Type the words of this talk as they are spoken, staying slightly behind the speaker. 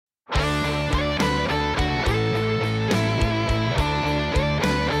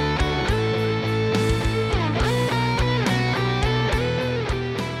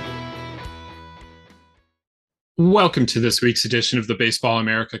Welcome to this week's edition of the Baseball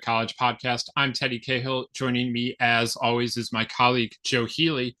America College Podcast. I'm Teddy Cahill. Joining me, as always, is my colleague Joe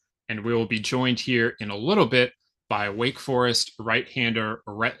Healy, and we will be joined here in a little bit by Wake Forest right-hander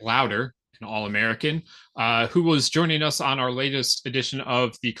Rhett Lauder, an All-American, who was joining us on our latest edition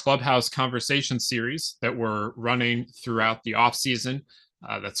of the Clubhouse Conversation series that we're running throughout the offseason.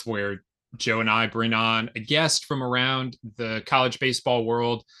 That's where Joe and I bring on a guest from around the college baseball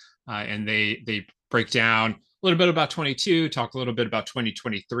world, and they break down a little bit about 22, talk a little bit about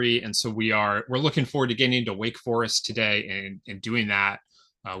 2023. And so we're looking forward to getting into Wake Forest today and doing that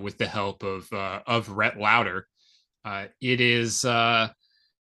with the help of Rhett Lauder. It's the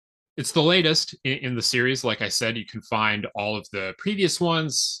latest in the series. Like I said, you can find all of the previous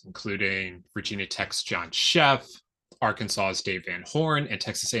ones, including Virginia Tech's John Sheff, Arkansas's Dave Van Horn, and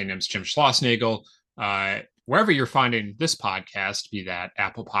Texas A&M's Jim Schlossnagle. Wherever you're finding this podcast, be that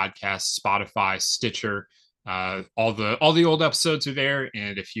Apple Podcasts, Spotify, Stitcher, all the old episodes are there,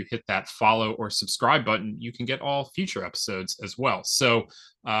 and if you hit that follow or subscribe button, you can get all future episodes as well. So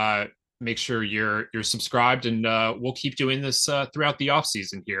make sure you're subscribed, and we'll keep doing this throughout the off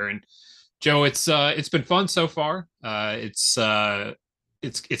season here. And Joe, it's been fun so far. It's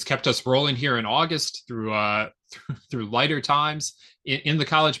kept us rolling here in August through lighter times in the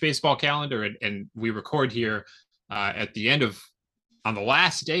college baseball calendar, and we record here at the end of on the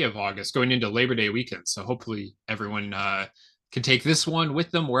last day of August, going into Labor Day weekend. So hopefully everyone can take this one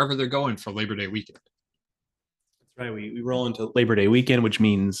with them wherever they're going for Labor Day weekend. That's right. We roll into Labor Day weekend, which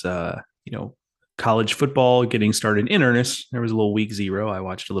means college football getting started in earnest. There was a little week zero. I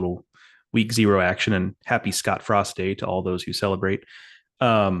watched a little week zero action, and happy Scott Frost Day to all those who celebrate.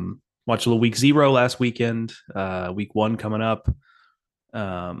 Watched a little week zero last weekend. Week one coming up.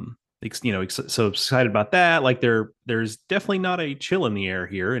 So excited about that. Like there's definitely not a chill in the air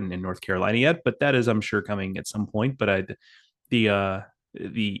here in North Carolina yet, but that is, I'm sure, coming at some point. But the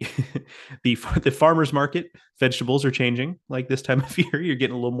the the farmers market vegetables are changing. Like this time of year, you're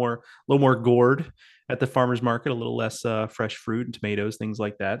getting a little more gourd at the farmers market, a little less fresh fruit and tomatoes, things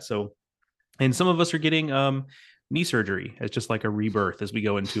like that. So, and some of us are getting knee surgery as just like a rebirth as we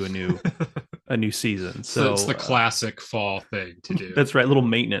go into a new season. So it's So the classic fall thing to do. that's right, little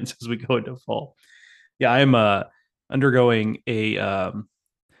maintenance as we go into fall. Yeah, I'm undergoing a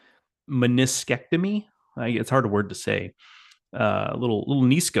meniscectomy. It's hard a word to say. Little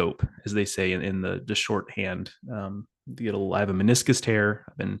knee scope, as they say in the shorthand. I have a meniscus tear.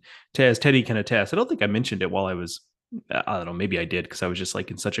 I've been, as Teddy can attest. I don't think I mentioned it while I was. I don't know. Maybe I did because I was just like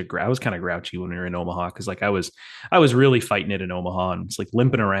in such a. I was kind of grouchy when we were in Omaha because like I was really fighting it in Omaha and it's like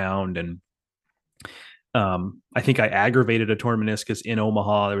limping around and I think I aggravated a torn meniscus in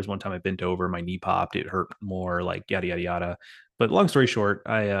Omaha. There was one time I bent over, my knee popped, it hurt more, like yada yada yada. But long story short,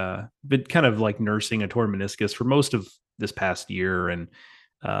 I been kind of like nursing a torn meniscus for most of this past year, and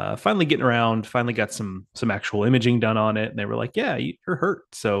finally getting around. Finally got some actual imaging done on it, and they were like, "Yeah, you're hurt."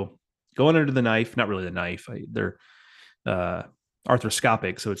 So going under the knife, not really the knife. They're uh,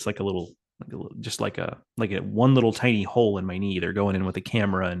 arthroscopic, so it's just like a one little tiny hole in my knee. They're going in with a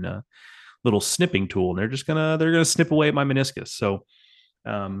camera and little snipping tool, and they're gonna snip away at my meniscus. So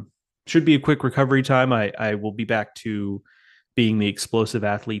should be a quick recovery time. I will be back to being the explosive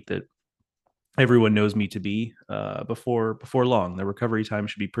athlete that everyone knows me to be before long. The recovery time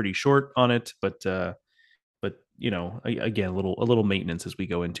should be pretty short on it, but again, a little maintenance as we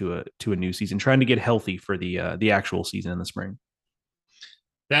go into a new season, trying to get healthy for the actual season in the spring.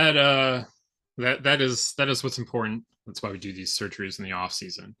 That uh that is what's important. That's why we do these surgeries in the off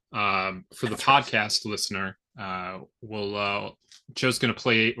season. For the podcast listener, we'll Joe's going to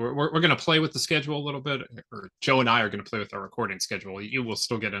play. We're going to play with the schedule a little bit, or Joe and I are going to play with our recording schedule. You will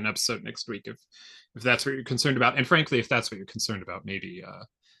still get an episode next week if that's what you're concerned about. And frankly, if that's what you're concerned about, maybe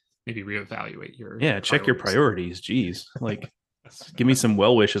reevaluate your Yeah, check your priorities. Geez, like give me some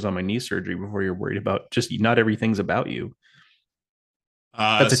well wishes on my knee surgery before you're worried about just not everything's about you.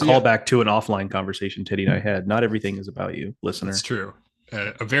 That's a So yeah, callback to an offline conversation Teddy and I had. Not everything is about you, that's listener. true.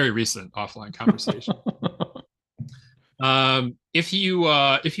 A very recent offline conversation. If you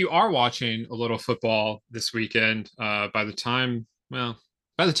are watching a little football this weekend, by the time that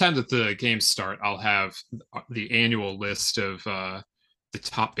the games start, I'll have the annual list of the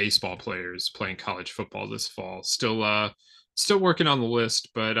top baseball players playing college football this fall. Still working on the list,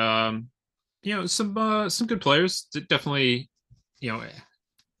 but some good players. Definitely, you know,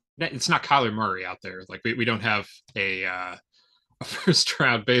 it's not Kyler Murray out there. Like we don't have a first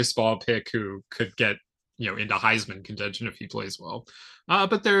round baseball pick who could get into Heisman contention if he plays well.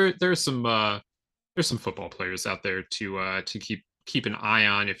 But there's some football players out there to keep an eye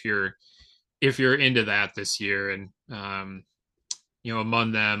on if you're if you're into that this year, and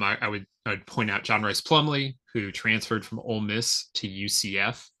among them, I'd point out John Rice Plumlee, who transferred from Ole Miss to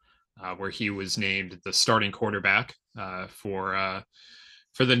UCF, where he was named the starting quarterback for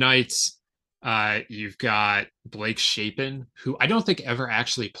the Knights. You've got Blake Shapen, who I don't think ever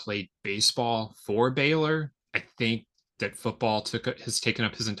actually played baseball for Baylor. I think that football has taken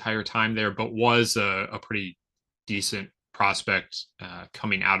up his entire time there, but was a pretty decent prospect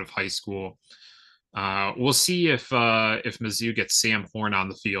coming out of high school. We'll see if Mizzou gets Sam Horn on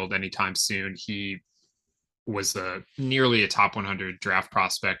the field anytime soon. He was nearly a top 100 draft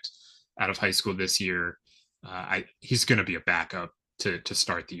prospect out of high school this year. He's going to be a backup to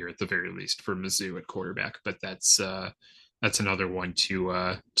start the year at the very least for Mizzou at quarterback, but that's another one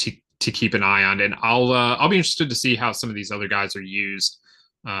to keep an eye on. And I'll be interested to see how some of these other guys are used.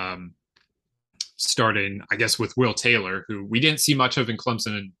 Starting, I guess, with Will Taylor, who we didn't see much of in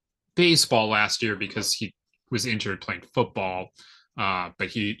Clemson and baseball last year because he was injured playing football. But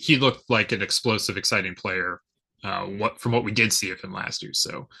he looked like an explosive, exciting player. From what we did see of him last year,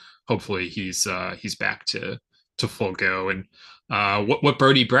 so hopefully he's back to full go. And what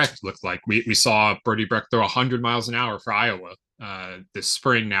Brody Brecht looked like, we saw Brody Brecht throw 100 miles an hour for Iowa this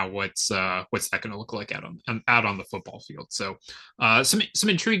spring. Now what's that going to look like out on the football field? So some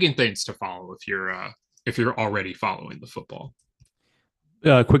intriguing things to follow if you're already following the football.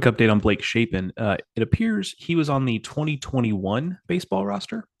 Quick update on Blake Shapen. It appears he was on the 2021 baseball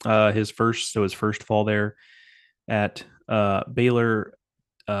roster. His first fall there at Baylor.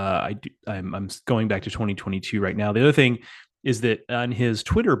 I'm going back to 2022 right now. The other thing is that on his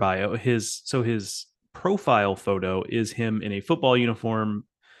Twitter bio, his profile photo is him in a football uniform,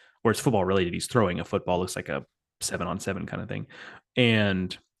 or it's football related. He's throwing a football, looks like a 7-on-7 kind of thing.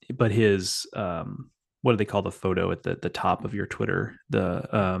 But his what do they call the photo at the top of your Twitter?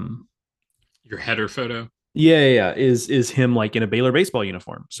 Your header photo. Yeah. Is him like in a Baylor baseball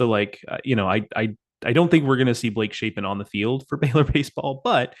uniform. So like, I don't think we're going to see Blake Shapen on the field for Baylor baseball,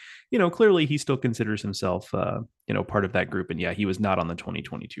 but clearly he still considers himself, part of that group. And yeah, he was not on the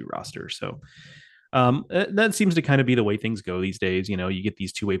 2022 roster. So that seems to kind of be the way things go these days. You get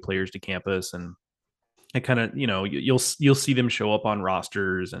these two-way players to campus, and it kind of, you'll see them show up on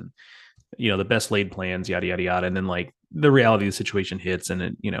rosters, and the best laid plans, yada yada yada, and then like the reality of the situation hits, and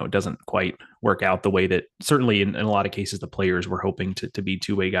it doesn't quite work out the way that certainly in a lot of cases the players were hoping to be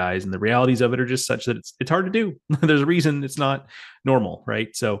two-way guys, and the realities of it are just such that it's hard to do. There's a reason it's not normal,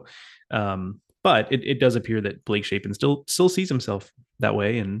 right? So but it does appear that Blake Shapen still sees himself that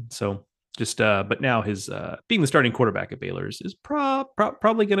way, and so just but now his being the starting quarterback at Baylor is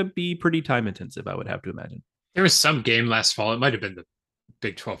probably going to be pretty time intensive, I would have to imagine. There was some game last fall, it might have been the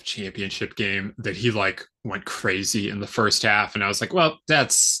Big 12 championship game, that he like went crazy in the first half, and I was like, well,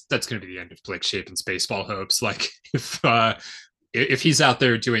 that's going to be the end of Blake Shapen's baseball hopes. Like if he's out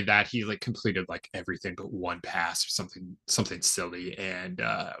there doing that, he like completed like everything but one pass or something silly, and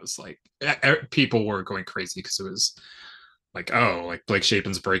I was like, people were going crazy because it was like, oh, like Blake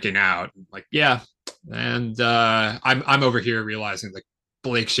Shapen's breaking out, like, yeah. And I'm over here realizing like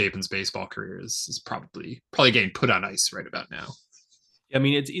Blake Shapen's baseball career is probably getting put on ice right about now. I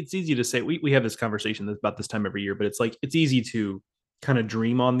mean, it's easy to say. We have this conversation about this time every year, but it's like it's easy to kind of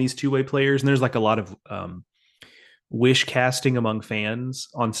dream on these two-way players, and there's like a lot of wish casting among fans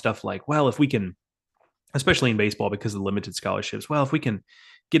on stuff like, well, if we can, especially in baseball because of the limited scholarships, well, if we can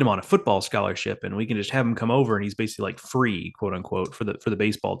get him on a football scholarship and we can just have him come over and he's basically like free, quote unquote, for the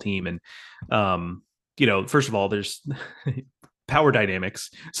baseball team. And first of all, there's power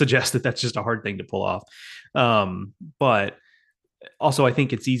dynamics suggest that that's just a hard thing to pull off. But also, I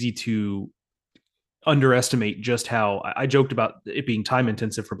think it's easy to underestimate just how I joked about it being time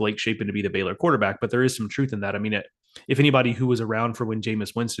intensive for Blake Shapen to be the Baylor quarterback, but there is some truth in that. I mean, if anybody who was around for when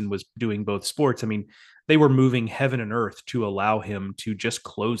Jameis Winston was doing both sports, I mean, they were moving heaven and earth to allow him to just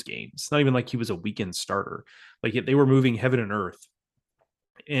close games. It's not even like he was a weekend starter. Like they were moving heaven and earth.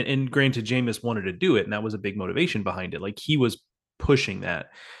 And granted, Jameis wanted to do it, and that was a big motivation behind it. Like he was pushing that.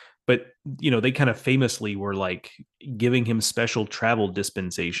 But, they kind of famously were like giving him special travel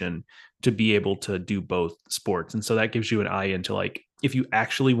dispensation to be able to do both sports. And so that gives you an eye into like, if you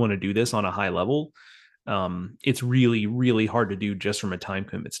actually want to do this on a high level, it's really, really hard to do just from a time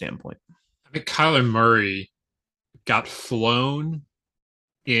commitment standpoint. I mean, Kyler Murray got flown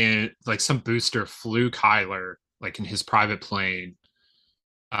in, like some booster flew Kyler like in his private plane.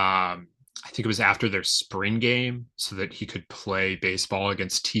 I think it was after their spring game so that he could play baseball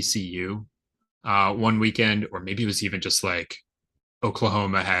against TCU one weekend, or maybe it was even just like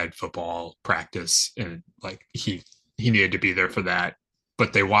Oklahoma had football practice and like he needed to be there for that.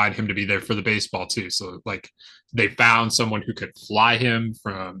 but they wanted him to be there for the baseball too. So like they found someone who could fly him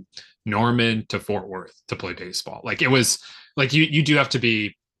from Norman to Fort Worth to play baseball. Like it was like you do have to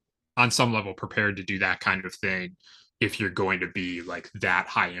be on some level prepared to do that kind of thing if you're going to be like that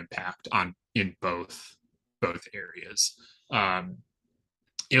high impact on in both areas. Um,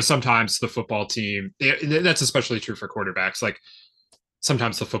 sometimes the football team, that's especially true for quarterbacks. Like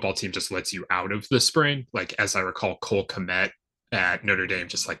sometimes the football team just lets you out of the spring. Like as I recall, Cole Kmet at Notre Dame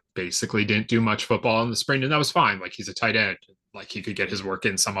just like basically didn't do much football in the spring, and that was fine. Like he's a tight end, like he could get his work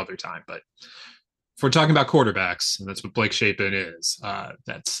in some other time. But if we're talking about quarterbacks, and that's what Blake Shapen is,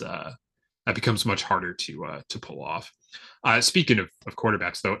 that becomes much harder to pull off. Speaking of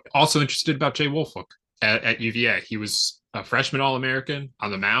quarterbacks, though, also interested about Jay Woolfolk at UVA. He was a freshman All-American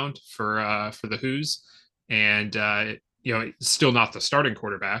on the mound for the Hoos, and still not the starting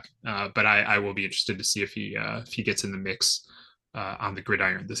quarterback, but I will be interested to see if he gets in the mix on the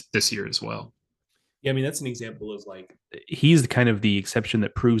gridiron this year as well. Yeah, I mean that's an example of like he's kind of the exception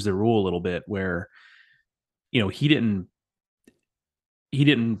that proves the rule a little bit, where he didn't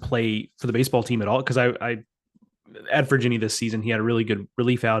play for the baseball team at all, because I at Virginia this season he had a really good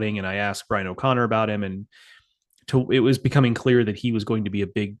relief outing, and I asked Brian O'Connor about him, and it was becoming clear that he was going to be a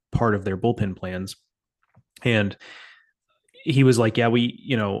big part of their bullpen plans, and he was like, yeah,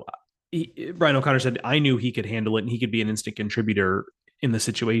 Brian O'Connor said, I knew he could handle it and he could be an instant contributor in the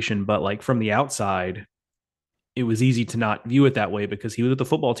situation. But like from the outside, it was easy to not view it that way because he was with the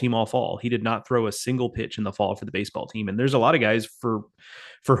football team all fall. He did not throw a single pitch in the fall for the baseball team. And there's a lot of guys for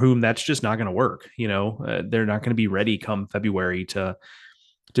whom that's just not going to work. They're not going to be ready come February to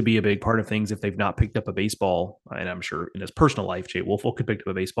be a big part of things if they've not picked up a baseball. And I'm sure in his personal life, Jay Woolfolk could pick up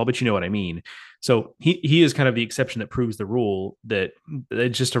a baseball, but you know what I mean? So he is kind of the exception that proves the rule, that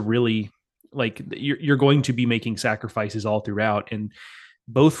it's just a really, like, you're going to be making sacrifices all throughout, and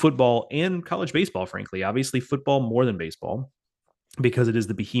both football and college baseball, frankly, obviously football more than baseball because it is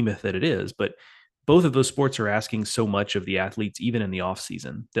the behemoth that it is, but both of those sports are asking so much of the athletes, even in the off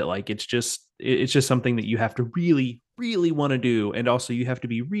season, that like it's just something that you have to really, really want to do, and also you have to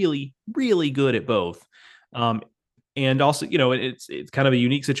be really, really good at both. And also, it's kind of a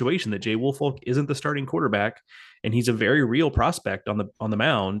unique situation that Jay Woolfolk isn't the starting quarterback, and he's a very real prospect on the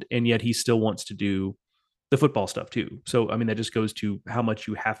mound, and yet he still wants to do the football stuff too. So I mean, that just goes to how much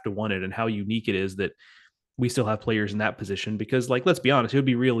you have to want it and how unique it is that we still have players in that position, because like, let's be honest, it would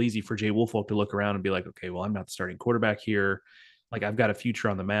be real easy for Jay Woolfolk to look around and be like, okay, well, I'm not the starting quarterback here. Like I've got a future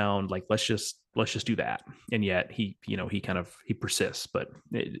on the mound. Like, let's just do that. And yet he persists, but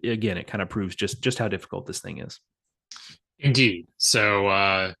again, it kind of proves just how difficult this thing is. Indeed.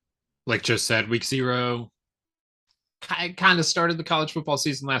 So, like just said, week 0, I kind of started the college football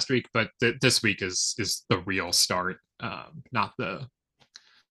season last week, but this week is the real start. Not the,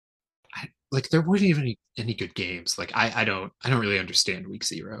 like there weren't even any good games. Like I don't really understand week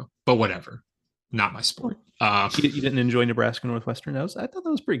 0, but whatever. Not my sport. You didn't enjoy Nebraska Northwestern? I thought that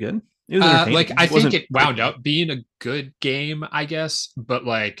was pretty good. It was entertaining. Like I think it wound up being a good game, I guess, but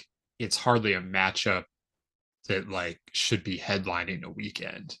like it's hardly a matchup that like should be headlining a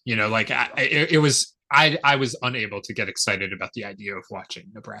weekend. Like I was unable to get excited about the idea of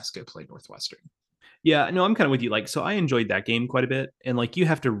watching Nebraska play Northwestern. Yeah, no, I'm kind of with you. Like, so I enjoyed that game quite a bit. And like, you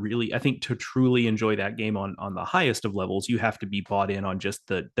have to really, I think to truly enjoy that game on the highest of levels, you have to be bought in on just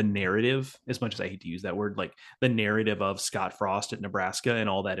the narrative, as much as I hate to use that word, like the narrative of Scott Frost at Nebraska and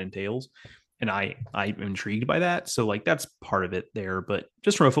all that entails. And I'm intrigued by that. So like, that's part of it there. But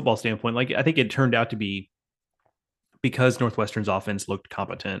just from a football standpoint, like I think it turned out to be, because Northwestern's offense looked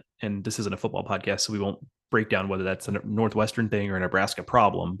competent, and this isn't a football podcast, so we won't break down whether that's a Northwestern thing or a Nebraska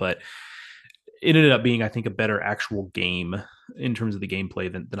problem, but it ended up being, I think, a better actual game in terms of the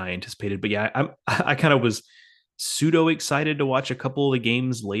gameplay than I anticipated. But yeah, I kind of was pseudo excited to watch a couple of the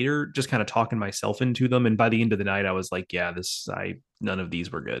games later, just kind of talking myself into them. And by the end of the night, I was like, yeah, none of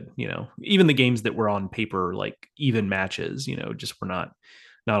these were good. Even the games that were on paper, like even matches, just were not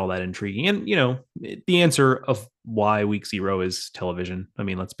all that intriguing. And, the answer of why week 0 is television. I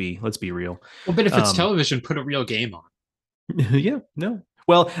mean, let's be real. Well, but if it's television, put a real game on. Yeah, no.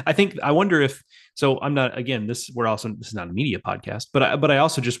 Well, I wonder if, so I'm not, again, this is not a media podcast, but I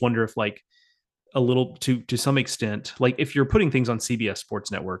also just wonder if like a little to some extent, like if you're putting things on CBS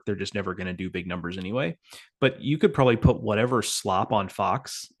Sports Network, they're just never going to do big numbers anyway, but you could probably put whatever slop on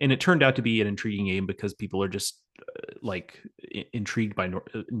Fox. And it turned out to be an intriguing game because people are just like intrigued by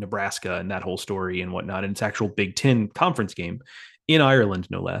Nebraska and that whole story and whatnot. And it's actual Big Ten conference game in Ireland,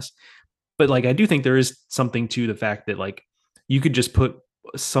 no less. But like, I do think there is something to the fact that like, you could just put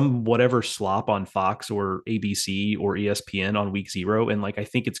some whatever slop on Fox or ABC or ESPN on week 0, and like I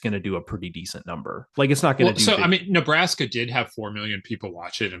think it's going to do a pretty decent number. Like it's not going to Well, do so the I mean, Nebraska did have 4 million people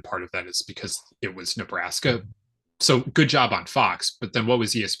watch it, and part of that is because it was Nebraska. So good job on Fox, but then what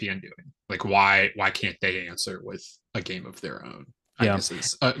was ESPN doing? Like, why can't they answer with a game of their own? I yeah. guess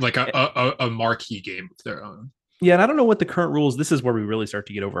it's like a marquee game of their own. Yeah, and I don't know what the current rules. This is where we really start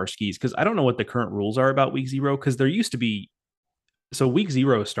to get over our skis because I don't know what the current rules are about week 0 because there used to be. So week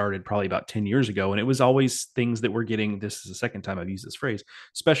 0 started probably about 10 years ago, and it was always things that were getting. This is the second time I've used this phrase,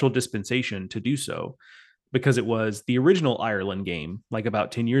 special dispensation to do so, because it was the original Ireland game, like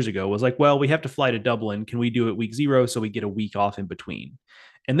about 10 years ago, was like, well, we have to fly to Dublin. Can we do it week 0 so we get a week off in between?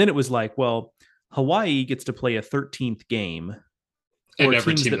 And then it was like, well, Hawaii gets to play a 13th game And for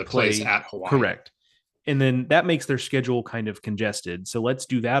every teams team that that plays play at Hawaii. correct. And then that makes their schedule kind of congested. So let's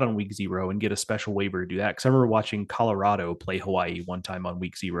do that on week 0 and get a special waiver to do that. Because I remember watching Colorado play Hawaii one time on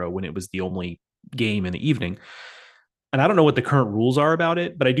week 0 when it was the only game in the evening. And I don't know what the current rules are about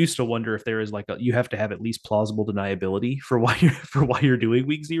it, but I do still wonder if there is like you have to have at least plausible deniability for why you're doing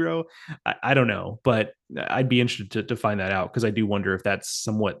week 0. I don't know, but I'd be interested to find that out because I do wonder if that's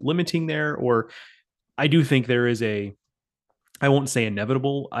somewhat limiting there, or I do think there is I won't say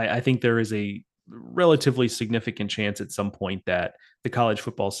inevitable. I think there is a relatively significant chance at some point that the college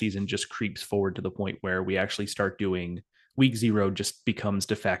football season just creeps forward to the point where we actually start doing week 0 just becomes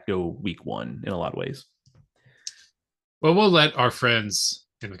de facto week 1 in a lot of ways. Well, we'll let our friends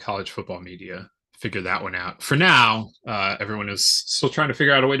in the college football media figure that one out. For now, everyone is still trying to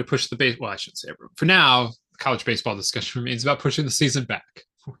figure out a way to push the base. Well, I shouldn't say everyone. For now, college baseball discussion remains about pushing the season back.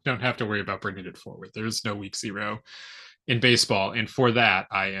 We don't have to worry about bringing it forward. There is no week 0 in baseball, and for that,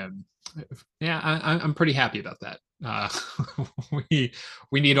 I'm pretty happy about that.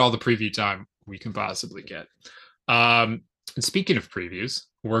 We need all the preview time we can possibly get. And speaking of previews,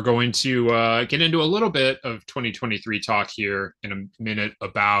 we're going to get into a little bit of 2023 talk here in a minute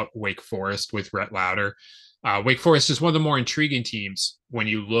about Wake Forest with Rhett Lauder. Wake Forest is one of the more intriguing teams when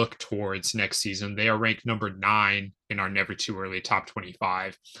you look towards next season. They are ranked number 9 in our Never Too Early top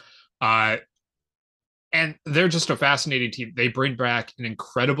 25. And they're just a fascinating team. They bring back an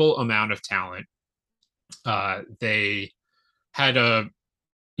incredible amount of talent. They had a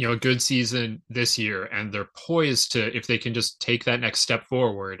good season this year, and they're poised to, if they can just take that next step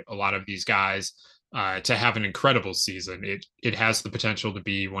forward, a lot of these guys to have an incredible season. It has the potential to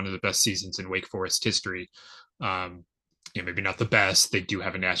be one of the best seasons in Wake Forest history. Maybe not the best. They do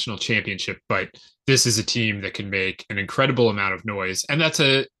have a national championship, but this is a team that can make an incredible amount of noise, and it's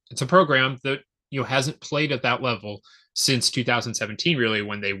a program that hasn't played at that level since 2017, really,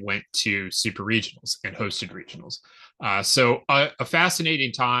 when they went to super regionals and hosted regionals. So a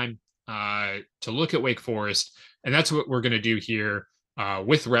fascinating time to look at Wake Forest. And that's what we're going to do here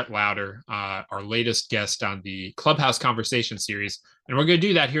with Rhett Lauder, our latest guest on the Clubhouse Conversation series. And we're going to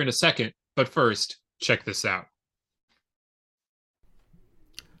do that here in a second. But first, check this out.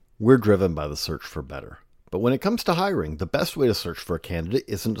 We're driven by the search for better. But when it comes to hiring, the best way to search for a candidate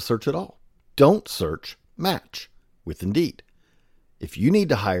isn't to search at all. Don't search, match with Indeed. If you need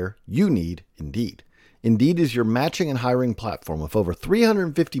to hire, you need Indeed. Indeed is your matching and hiring platform with over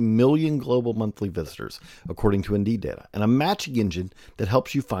 350 million global monthly visitors, according to Indeed data, and a matching engine that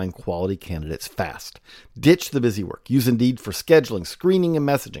helps you find quality candidates fast. Ditch the busy work. Use Indeed for scheduling, screening, and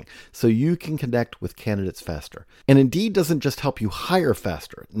messaging so you can connect with candidates faster. And Indeed doesn't just help you hire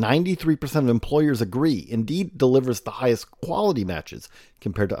faster. 93% of employers agree Indeed delivers the highest quality matches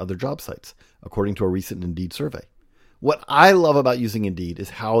compared to other job sites, according to a recent Indeed survey. What I love about using Indeed is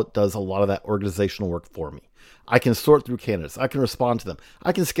how it does a lot of that organizational work for me. I can sort through candidates. I can respond to them.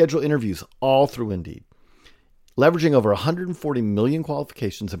 I can schedule interviews all through Indeed. Leveraging over 140 million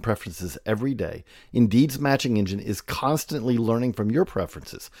qualifications and preferences every day, Indeed's matching engine is constantly learning from your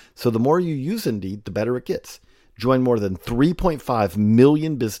preferences. So the more you use Indeed, the better it gets. Join more than 3.5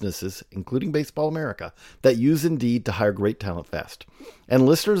 million businesses, including Baseball America, that use Indeed to hire great talent fast. And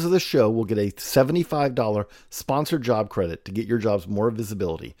listeners of the show will get a $75 sponsored job credit to get your jobs more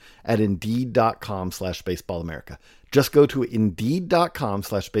visibility at Indeed.com/BaseballAmerica. Just go to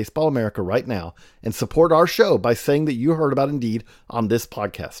Indeed.com/BaseballAmerica right now and support our show by saying that you heard about Indeed on this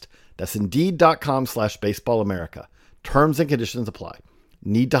podcast. That's Indeed.com/BaseballAmerica. Terms and conditions apply.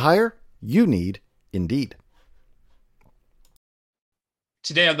 Need to hire? You need Indeed.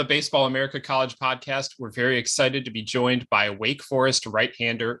 Today on the Baseball America College podcast, we're very excited to be joined by Wake Forest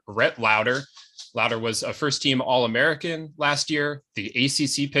right-hander Rhett Lauder. Lauder was a first-team All-American last year, the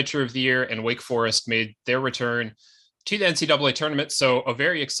ACC Pitcher of the Year, and Wake Forest made their return to the NCAA tournament. So a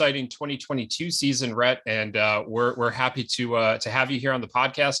very exciting 2022 season, Rhett, and we're happy to have you here on the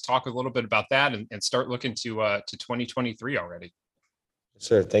podcast, talk a little bit about that, and start looking to 2023 already.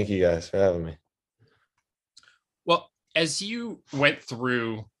 Sure. Thank you guys for having me. Well, as you went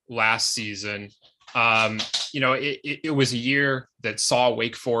through last season, it was a year that saw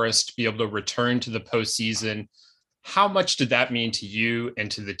Wake Forest be able to return to the postseason. How much did that mean to you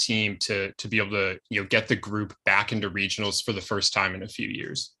and to the team to be able to get the group back into regionals for the first time in a few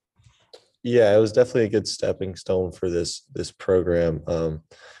years? Yeah, it was definitely a good stepping stone for this program. None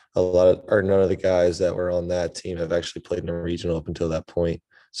of the guys that were on that team have actually played in a regional up until that point.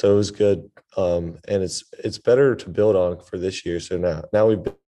 So it was good, and it's better to build on for this year. So now we've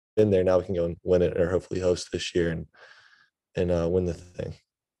been there. Now we can go and win it, or hopefully host this year and win the thing.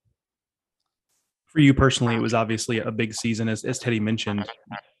 For you personally, it was obviously a big season, as Teddy mentioned.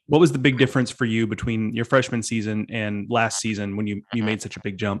 What was the big difference for you between your freshman season and last season when you made such a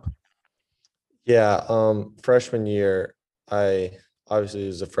big jump? Yeah, freshman year, I obviously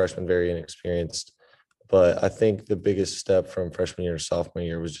was a freshman, very inexperienced. But I think the biggest step from freshman year to sophomore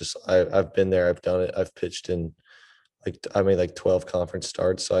year was just I've been there, I've done it, I've pitched in, I made 12 conference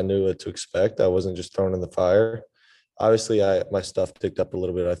starts, so I knew what to expect. I wasn't just thrown in the fire. Obviously, my stuff ticked up a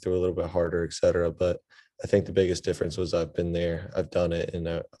little bit. I threw a little bit harder, et cetera. But I think the biggest difference was I've been there, I've done it, and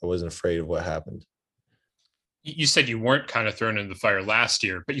I wasn't afraid of what happened. You said you weren't kind of thrown in the fire last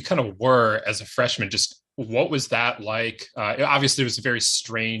year, but you kind of were as a freshman. Just what was that like? Obviously, it was a very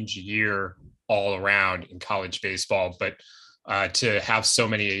strange year all around in college baseball, but to have so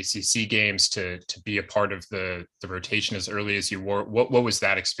many ACC games, to be a part of the rotation as early as you were, what was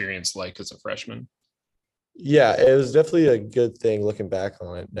that experience like as a freshman? Yeah, it was definitely a good thing looking back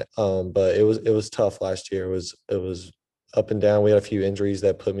on it. But it was tough last year. It was up and down. We had a few injuries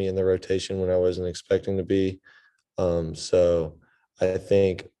that put me in the rotation when I wasn't expecting to be. So I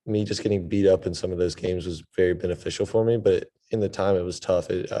think me just getting beat up in some of those games was very beneficial for me. But in the time, it was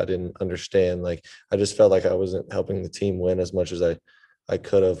tough. I didn't understand. Like, I just felt like I wasn't helping the team win as much as I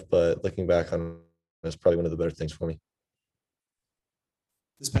could have. But looking back on it, that's probably one of the better things for me.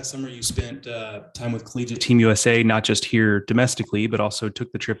 This past summer, you spent time with Collegiate Team USA, not just here domestically, but also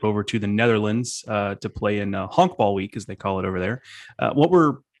took the trip over to the Netherlands to play in Honkbal Week, as they call it over there. What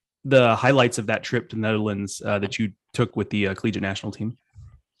were the highlights of that trip to the Netherlands that you took with the collegiate national team?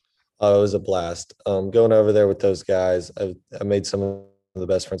 It was a blast. Going over there with those guys, I made some of the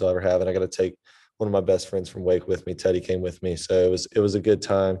best friends I'll ever have, and I got to take one of my best friends from Wake with me. Teddy came with me, so it was a good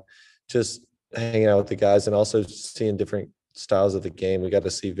time, just hanging out with the guys and also seeing different styles of the game. We got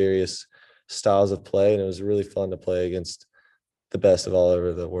to see various styles of play, and it was really fun to play against the best of all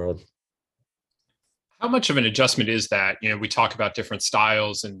over the world. How much of an adjustment is that? We talk about different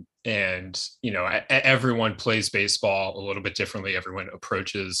styles and everyone plays baseball a little bit differently. Everyone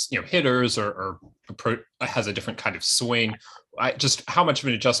approaches, hitters or has a different kind of swing. Just how much of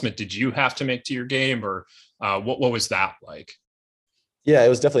an adjustment did you have to make to your game, or what was that like? Yeah, it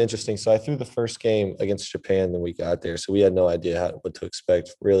was definitely interesting. So I threw the first game against Japan when we got there. So we had no idea what to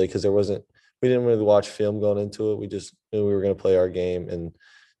expect really, because we didn't really watch film going into it. We just knew we were going to play our game, and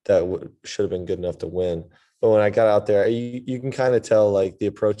that should have been good enough to win. But when I got out there, you can kind of tell like the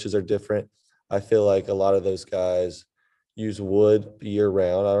approaches are different. I feel like a lot of those guys use wood year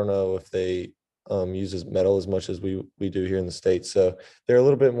round. I don't know if they use metal as much as we do here in the States. So they're a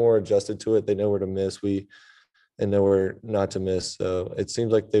little bit more adjusted to it. They know where to miss. And know where not to miss. So it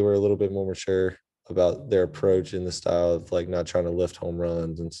seems like they were a little bit more mature about their approach in the style of like not trying to lift home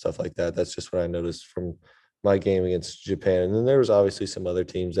runs and stuff like that. That's just what I noticed from my game against Japan. And then there was obviously some other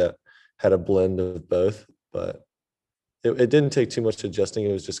teams that had a blend of both, but it didn't take too much adjusting.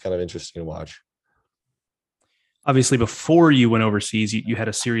 It was just kind of interesting to watch. Obviously, before you went overseas, you had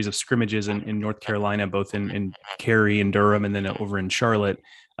a series of scrimmages in North Carolina, both in Cary and Durham, and then over in Charlotte.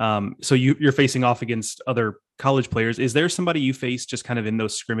 So you're facing off against other college players. Is there somebody you faced just kind of in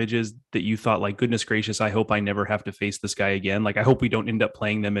those scrimmages that you thought, like, goodness gracious, I hope I never have to face this guy again? Like, I hope we don't end up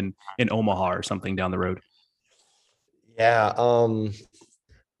playing them in Omaha or something down the road. Yeah.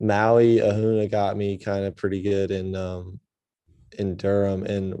 Maui Ahuna got me kind of pretty good in Durham,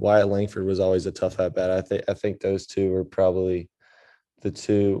 and Wyatt Langford was always a tough at bat. I think those two were probably the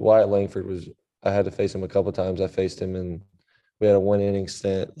two. Wyatt Langford I had to face him a couple of times. I faced him and we had a 1 inning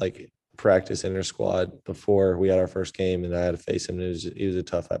stint, like practice inter squad before we had our first game, and I had to face him. And he was a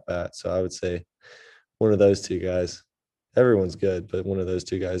tough at bat. So I would say one of those two guys. Everyone's good, but one of those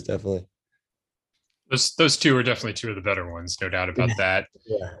two guys definitely. Those two are definitely two of the better ones, no doubt about that.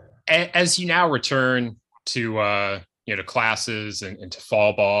 Yeah. As you now return to to classes and to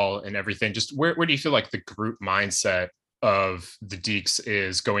fall ball and everything. Just where do you feel like the group mindset of the Deacs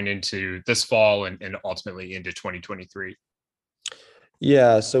is going into this fall and ultimately into 2023?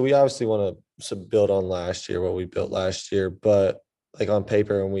 Yeah, so we obviously want to build on last year, what we built last year, but like on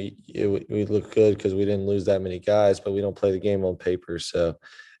paper, and we look good because we didn't lose that many guys, but we don't play the game on paper. So,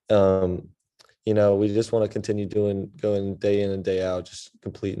 um, we just want to continue going day in and day out, just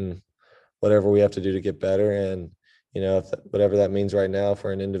completing whatever we have to do to get better. And, whatever that means right now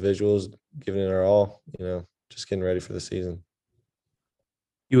for an individuals, giving it our all, just getting ready for the season.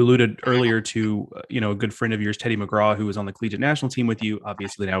 You alluded earlier to, a good friend of yours, Teddy McGraw, who was on the collegiate national team with you.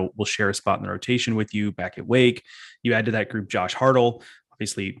 Obviously, now will share a spot in the rotation with you back at Wake. You add to that group Josh Hartle.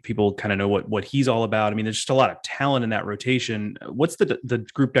 Obviously, people kind of know what he's all about. I mean, there's just a lot of talent in that rotation. What's the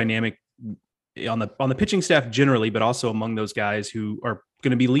group dynamic on the pitching staff generally, but also among those guys who are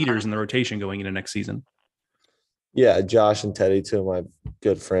going to be leaders in the rotation going into next season? Yeah, Josh and Teddy, two of my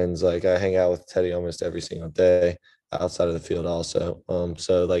good friends. Like I hang out with Teddy almost every single day outside of the field also.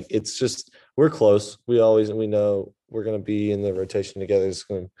 So like it's just we're close. We know we're gonna be in the rotation together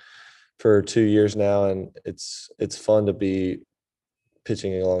for 2 years now, and it's fun to be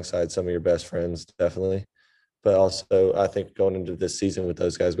pitching alongside some of your best friends, definitely. But also I think going into this season with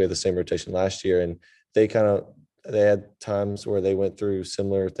those guys, we had the same rotation last year, and they had times where they went through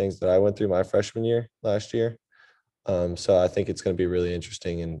similar things that I went through my freshman year last year. So I think it's going to be really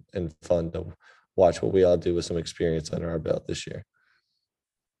interesting and fun to watch what we all do with some experience under our belt this year.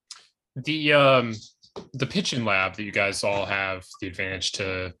 The pitching lab that you guys all have the advantage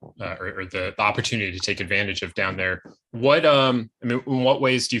to, or the opportunity to take advantage of down there. In what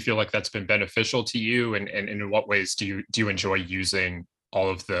ways do you feel like that's been beneficial to you, and in what ways do you enjoy using all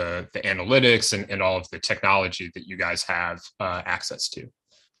of the analytics and all of the technology that you guys have access to?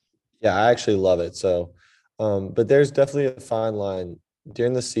 Yeah, I actually love it. So. But there's definitely a fine line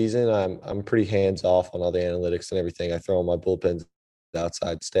during the season. I'm pretty hands off on all the analytics and everything. I throw on my bullpens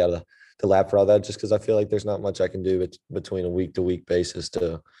outside, stay out of the lab for all that, just because I feel like there's not much I can do between a week to week basis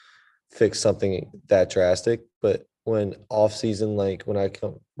to fix something that drastic. But when off season, like when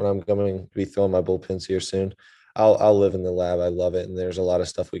I'm going to be throwing my bullpens here soon, I'll live in the lab. I love it, and there's a lot of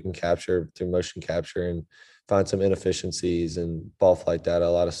stuff we can capture through motion capture and find some inefficiencies and ball flight data. A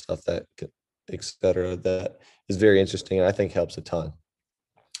lot of stuff et cetera, that is very interesting and I think helps a ton.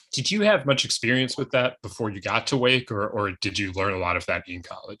 Did you have much experience with that before you got to Wake, or did you learn a lot of that in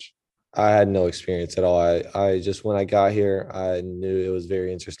college? I had no experience at all. I just, when I got here, I knew it was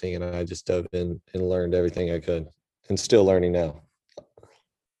very interesting, and I just dove in and learned everything I could, and still learning now.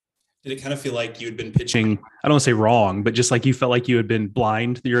 Did it kind of feel like you had been pitching, I don't want to say wrong, but just like you felt like you had been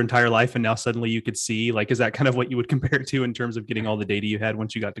blind your entire life and now suddenly you could see? Like, is that kind of what you would compare it to in terms of getting all the data you had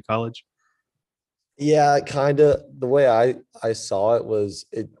once you got to college? Yeah, kind of. The way I saw it was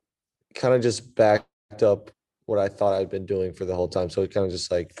it kind of just backed up what I thought I'd been doing for the whole time. So it kind of just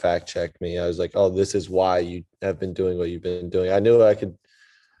like fact checked me. I was like, oh, this is why you have been doing what you've been doing. I knew I could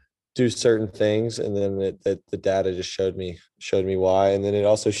do certain things, and then the data just showed me why. And then it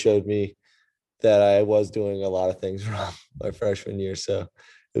also showed me that I was doing a lot of things wrong my freshman year. So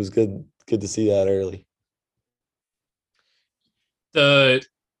it was good to see that early.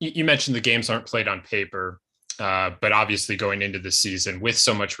 You mentioned the games aren't played on paper, but obviously going into the season with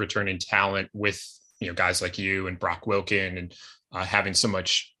so much returning talent, with guys like you and Brock Wilken, and having so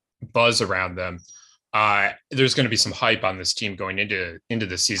much buzz around them, there's going to be some hype on this team going into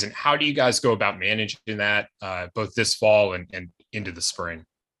the season. How do you guys go about managing that, both this fall and into the spring?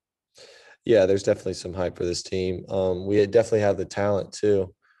 Yeah, there's definitely some hype for this team. We definitely have the talent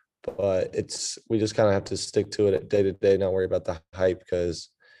too, but we just kind of have to stick to it day to day, not worry about the hype, because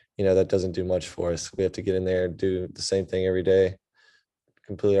that doesn't do much for us. We have to get in there and do the same thing every day,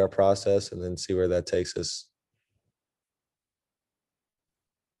 complete our process, and then see where that takes us.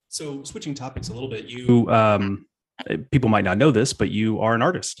 So switching topics a little bit, you people might not know this, but you are an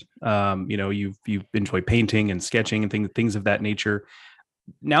artist. You enjoy painting and sketching and things of that nature.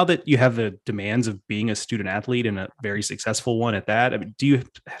 Now that you have the demands of being a student athlete and a very successful one at that, I mean, do you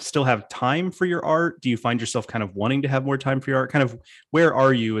still have time for your art? Do you find yourself kind of wanting to have more time for your art? Kind of where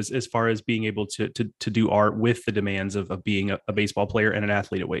are you as far as being able to do art with the demands of being a baseball player and an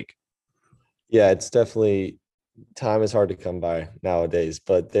athlete at Wake? Yeah, it's definitely, time is hard to come by nowadays,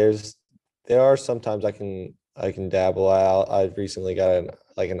 but there are sometimes I can dabble out. I've recently got an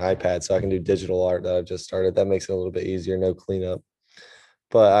iPad, so I can do digital art that I've just started. That makes it a little bit easier, no cleanup.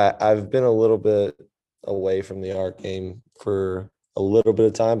 But I've been a little bit away from the art game for a little bit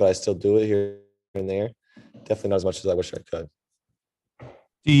of time, but I still do it here and there. Definitely not as much as I wish I could.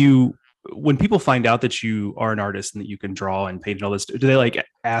 Do you when people find out that you are an artist and that you can draw and paint and all this, do they like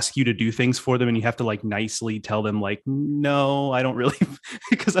ask you to do things for them and you have to like nicely tell them like, no, I don't really,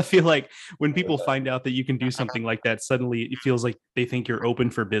 because I feel like when people find out that you can do something like that, suddenly it feels like they think you're open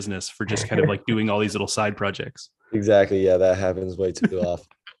for business for just kind of like doing all these little side projects. Exactly. Yeah, that happens way too often.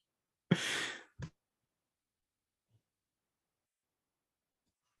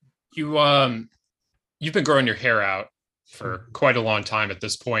 You've been growing your hair out for quite a long time at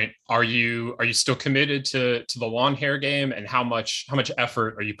this point. Are you still committed to the long hair game, and how much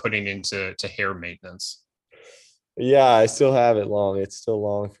effort are you putting into hair maintenance? Yeah, I still have it long. It's still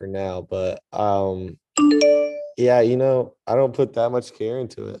long for now, but yeah, I don't put that much care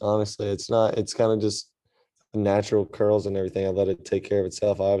into it. Honestly, it's kind of just natural curls and everything. I let it take care of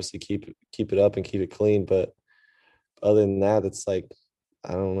itself. I obviously keep it up and keep it clean, but other than that, it's like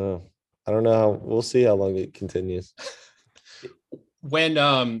I don't know. I don't know how. We'll see how long it continues. When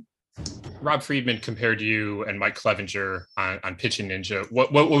Rob Friedman compared you and Mike Clevenger on Pitching Ninja,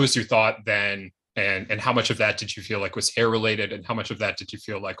 what was your thought then, and how much of that did you feel like was hair related, and how much of that did you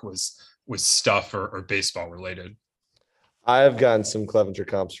feel like was stuff or baseball related? I have gotten some Clevenger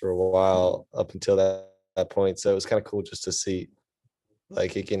comps for a while up until that point, so it was kind of cool just to see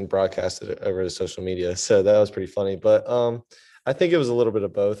like it getting broadcasted over to social media. So that was pretty funny. But I think it was a little bit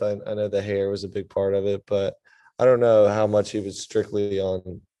of both. I know the hair was a big part of it, but I don't know how much he was strictly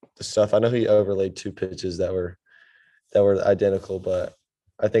on the stuff. I know he overlaid 2 pitches that were identical, but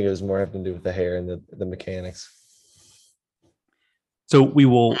I think it was more having to do with the hair and the mechanics. So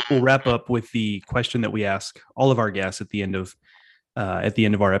we'll wrap up with the question that we ask all of our guests at the end of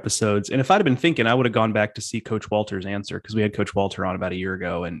our episodes. And if I'd have been thinking, I would have gone back to see Coach Walter's answer, because we had Coach Walter on about a year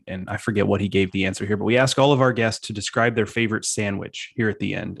ago, and I forget what he gave the answer here, but we ask all of our guests to describe their favorite sandwich here at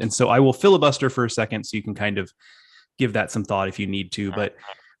the end. And so I will filibuster for a second so you can kind of give that some thought if you need to. But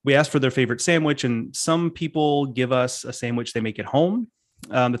we asked for their favorite sandwich, and some people give us a sandwich they make at home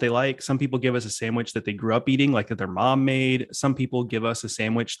that they like. Some people give us a sandwich that they grew up eating, like that their mom made. Some people give us a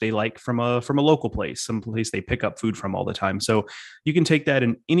sandwich they like from a local place, some place they pick up food from all the time. So you can take that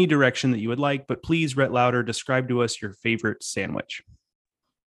in any direction that you would like, but please, Rhett Lauder, describe to us your favorite sandwich.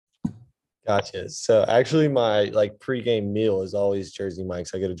 Gotcha. So actually my like pregame meal is always Jersey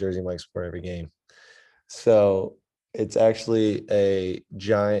Mike's. I go to Jersey Mike's for every game. So it's actually the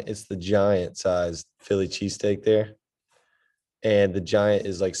giant size Philly cheesesteak there. And the giant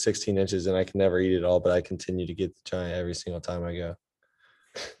is like 16 inches, and I can never eat it all, but I continue to get the giant every single time I go.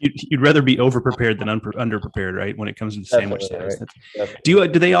 You'd rather be over-prepared than underprepared, right? When it comes to the sandwich size. Right? Do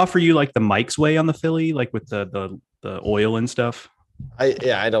they offer you like the Mike's way on the Philly, like with the oil and stuff?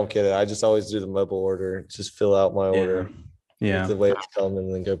 I don't get it. I just always do the mobile order, just fill out my order. Yeah. The way it's coming,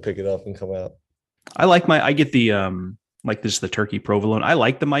 and then go pick it up and come out. I get the like this, the turkey provolone. I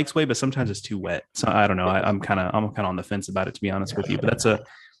like the Mike's way, but sometimes it's too wet. So I don't know. I'm kind of on the fence about it, to be honest with you. But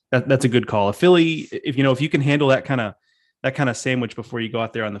that's a good call. A Philly, if you can handle that kind of sandwich before you go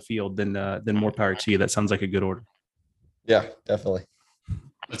out there on the field, then more power to you. That sounds like a good order. Yeah, definitely.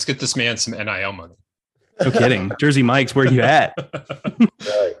 Let's get this man some NIL money. No kidding. Jersey Mike's, where you at?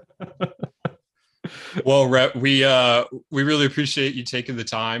 Right. Well, Rhett, we really appreciate you taking the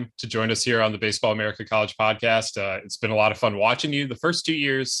time to join us here on the Baseball America College Podcast. It's been a lot of fun watching you the first 2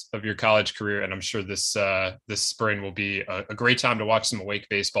 years of your college career, and I'm sure this spring will be a great time to watch some Awake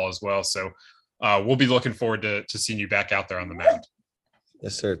baseball as well. So we'll be looking forward to seeing you back out there on the mound.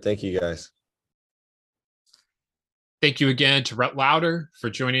 Yes, sir. Thank you, guys. Thank you again to Rhett Lauder for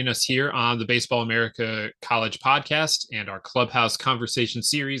joining us here on the Baseball America College Podcast and our Clubhouse Conversation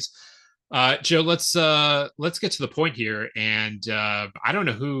series. Joe, let's get to the point here. And I don't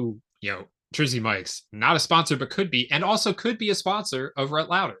know who, Jersey Mike's, not a sponsor, but could be, and also could be a sponsor of Rhett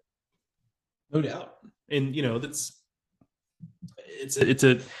Lauder. No doubt. And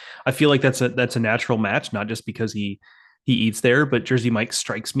I feel like that's a natural match, not just because he eats there, but Jersey Mike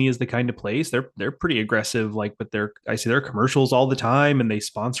strikes me as the kind of place they're pretty aggressive, like, but I see their commercials all the time, and they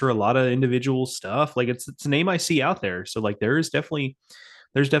sponsor a lot of individual stuff. Like it's a name I see out there. So like there's definitely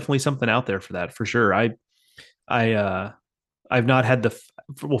something out there for that, for sure. I've not had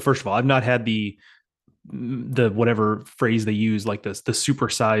first of all, I've not had the whatever phrase they use, like the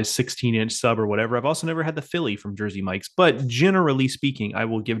supersized 16-inch sub or whatever. I've also never had the Philly from Jersey Mike's, but generally speaking, I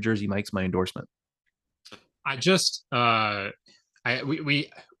will give Jersey Mike's my endorsement. I just I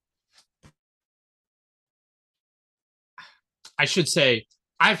should say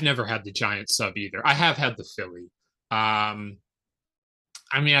I've never had the giant sub either. I have had the Philly.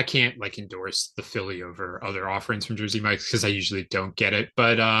 I mean, I can't like endorse the Philly over other offerings from Jersey Mike's because I usually don't get it.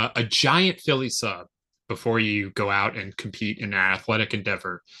 But a giant Philly sub before you go out and compete in an athletic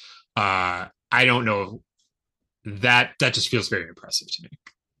endeavor I don't know, that just feels very impressive to me.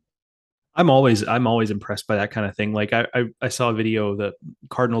 I'm always impressed by that kind of thing. Like I saw a video of the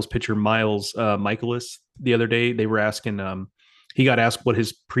Cardinals pitcher Miles Michaelis the other day. They were asking he got asked what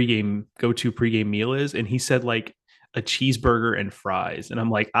his go-to pregame meal is, and he said like a cheeseburger and fries. And I'm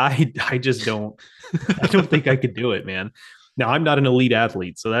like, I just don't I don't think I could do it, man. Now I'm not an elite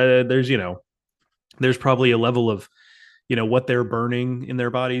athlete, so there's probably a level of what they're burning in their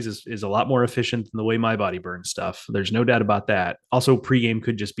bodies is a lot more efficient than the way my body burns stuff. There's no doubt about that. Also, pregame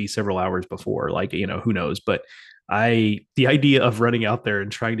could just be several hours before, like, who knows. But the idea of running out there and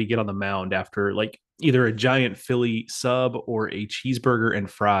trying to get on the mound after like either a giant Philly sub or a cheeseburger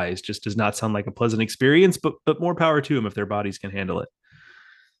and fries just does not sound like a pleasant experience. But more power to them if their bodies can handle it.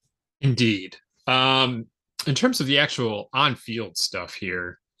 Indeed. In terms of the actual on-field stuff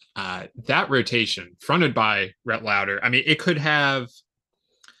here, that rotation fronted by Rhett Lauder, I mean, it could have,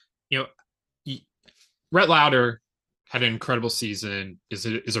 you know, Rhett Lauder had an incredible season, is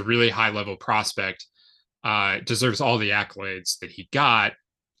a really high level prospect, deserves all the accolades that he got.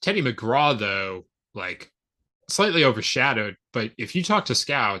 Teddy McGraw, though, like slightly overshadowed, but if you talk to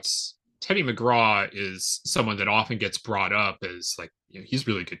scouts, Teddy McGraw is someone that often gets brought up as like, he's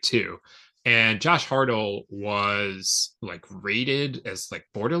really good too. And Josh Hartle was like rated as like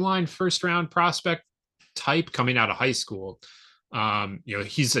borderline first round prospect type coming out of high school.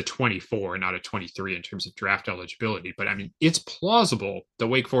 He's a 24, not a 23 in terms of draft eligibility. But I mean, it's plausible that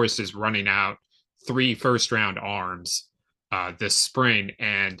Wake Forest is running out 3 first round arms this spring.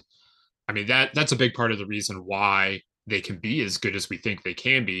 And I mean, that's a big part of the reason why they can be as good as we think they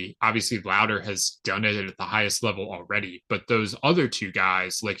can be. Obviously, Lauder has done it at the highest level already, but those other 2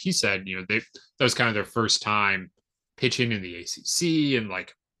 guys, like he said, that was kind of their first time pitching in the ACC, and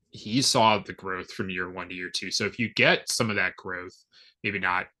like he saw the growth from year 1 to year 2. So if you get some of that growth, maybe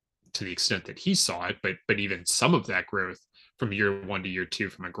not to the extent that he saw it, but even some of that growth from year 1 to year 2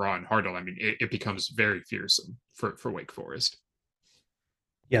 from McGraw and Hartle, I mean, it becomes very fearsome for Wake Forest.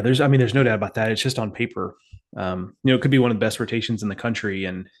 Yeah, there's no doubt about that. It's just on paper. It could be one of the best rotations in the country,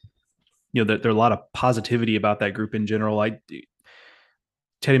 and there are a lot of positivity about that group in general.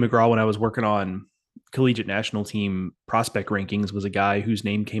 Teddy McGraw, when I was working on collegiate national team prospect rankings, was a guy whose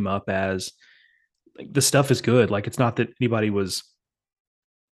name came up as like the stuff is good. Like, it's not that anybody was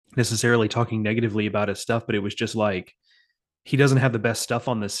necessarily talking negatively about his stuff, but it was just like he doesn't have the best stuff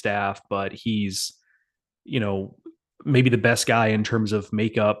on the staff, but he's maybe the best guy in terms of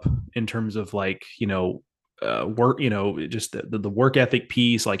makeup, in terms of like work, just the work ethic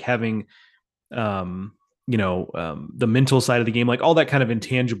piece, like having the mental side of the game, like all that kind of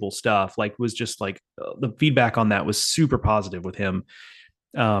intangible stuff, like was just like the feedback on that was super positive with him.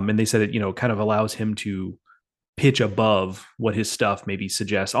 And they said it kind of allows him to pitch above what his stuff maybe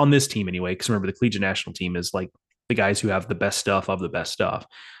suggests on this team anyway, because remember the collegiate national team is like the guys who have the best stuff of the best stuff.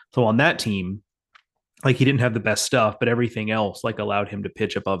 So on that team, like he didn't have the best stuff, but everything else like allowed him to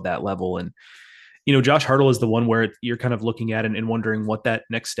pitch above that level. And Josh Hartle is the one where you're kind of looking at it and wondering what that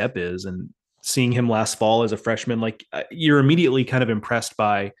next step is. And seeing him last fall as a freshman, like you're immediately kind of impressed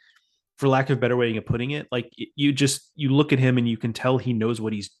by, for lack of a better way of putting it, like you look at him and you can tell he knows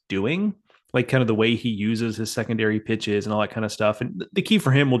what he's doing, like kind of the way he uses his secondary pitches and all that kind of stuff. And the key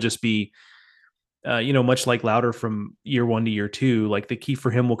for him will just be, much like Lauder from year 1 to year 2, like the key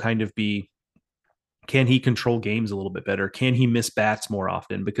for him will kind of be, can he control games a little bit better? Can he miss bats more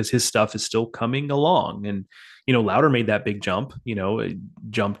often? Because his stuff is still coming along. And, Lauder made that big jump,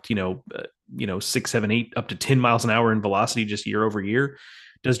 jumped, 6, 7, 8, up to 10 miles an hour in velocity just year over year.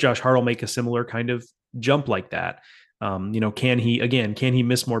 Does Josh Hartle make a similar kind of jump like that? Can he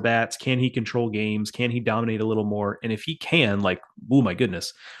miss more bats? Can he control games? Can he dominate a little more? And if he can, like, oh my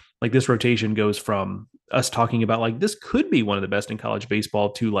goodness, like this rotation goes from us talking about like this could be one of the best in college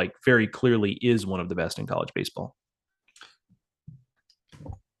baseball to like very clearly is one of the best in college baseball. I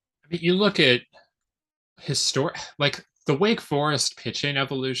mean, you look at like the Wake Forest pitching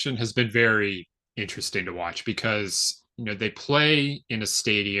evolution has been very interesting to watch because they play in a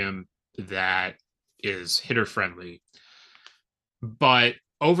stadium that is hitter friendly, but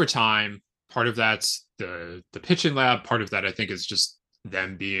over time, part of that's the pitching lab. Part of that I think is just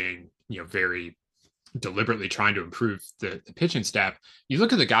them being very deliberately trying to improve the pitching staff. You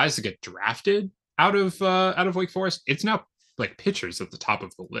look at the guys that get drafted out of Wake Forest, it's now like pitchers at the top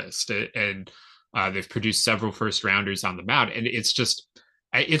of the list, and they've produced several first rounders on the mound, and it's just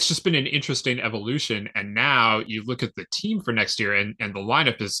been an interesting evolution. And now you look at the team for next year, and the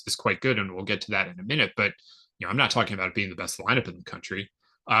lineup is quite good, and we'll get to that in a minute. But I'm not talking about it being the best lineup in the country.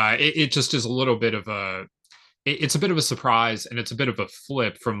 It just is a little bit of a it's a bit of a surprise, and it's a bit of a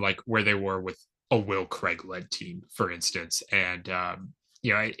flip from like where they were with a Will Craig led team, for instance. And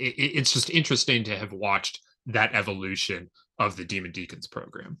it's just interesting to have watched that evolution of the Demon Deacons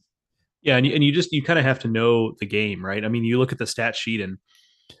program. Yeah, and you kind of have to know the game, right? I mean, you look at the stat sheet, and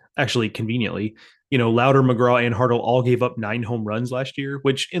actually conveniently, Lowder, McGraw, and Hartle all gave up 9 home runs last year,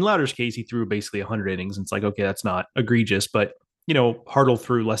 which in Lowder's case, he threw basically 100 innings. And it's like, okay, that's not egregious, but Hartle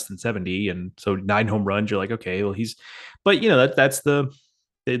threw less than 70, and so 9 home runs. You're like, okay, well, but that's the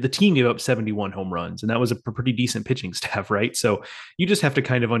team gave up 71 home runs, and that was a pretty decent pitching staff, right? So you just have to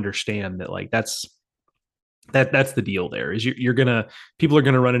kind of understand that, like, that's the deal there is people are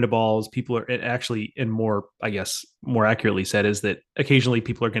gonna run into balls. People are actually, and more, I guess, more accurately said, is that occasionally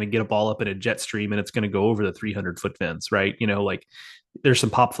people are going to get a ball up in a jet stream and it's going to go over the 300-foot fence, right? Like there's some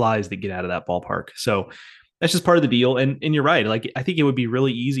pop flies that get out of that ballpark. So that's just part of the deal. And you're right. Like, I think it would be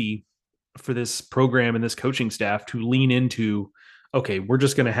really easy for this program and this coaching staff to lean into, okay, we're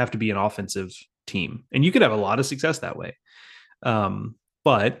just going to have to be an offensive team, and you could have a lot of success that way.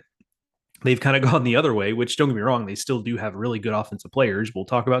 But they've kind of gone the other way, which, don't get me wrong, they still do have really good offensive players. We'll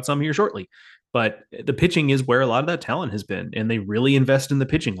talk about some here shortly, but the pitching is where a lot of that talent has been, and they really invest in the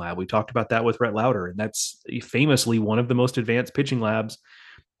pitching lab. We talked about that with Rhett Lowder, and that's famously one of the most advanced pitching labs,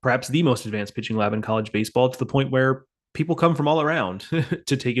 perhaps the most advanced pitching lab in college baseball, to the point where people come from all around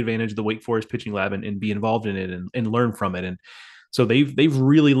to take advantage of the Wake Forest pitching lab and be involved in it and learn from it. And so they've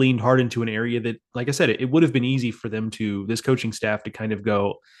really leaned hard into an area that, like I said, it would have been easy for them to, this coaching staff, to kind of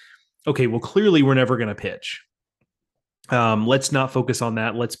go, okay, well, clearly we're never going to pitch. Let's not focus on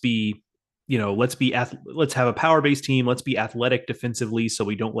that. Let's have a power-based team. Let's be athletic defensively, so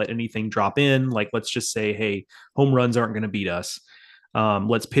we don't let anything drop in. Like, let's just say, hey, home runs aren't going to beat us.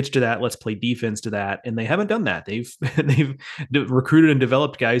 Let's pitch to that. Let's play defense to that. And they haven't done that. They've recruited and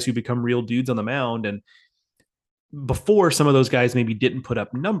developed guys who become real dudes on the mound. And before, some of those guys maybe didn't put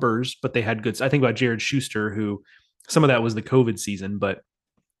up numbers, but they had good. I think about Jared Schuster, who some of that was the COVID season, but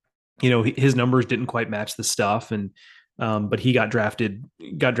his numbers didn't quite match the stuff, and but he got drafted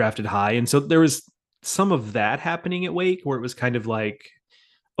high, and so there was some of that happening at Wake, where it was kind of like,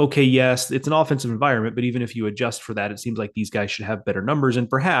 okay, yes, it's an offensive environment, but even if you adjust for that, it seems like these guys should have better numbers, and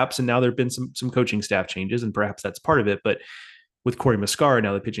now there have been some coaching staff changes, and perhaps that's part of it. But with Corey Muscara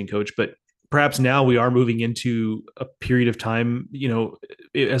now the pitching coach, but perhaps now we are moving into a period of time,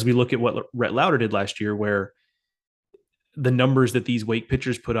 as we look at what Rhett Lowder did last year, where the numbers that these Wake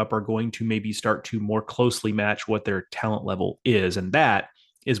pitchers put up are going to maybe start to more closely match what their talent level is. And that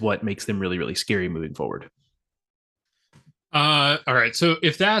is what makes them really, really scary moving forward. All right. So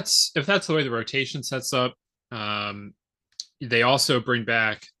if that's the way the rotation sets up, they also bring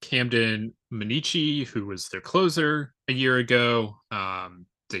back Camden Minichi, who was their closer a year ago.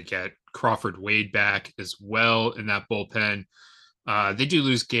 They get Crawford Wade back as well in that bullpen. They do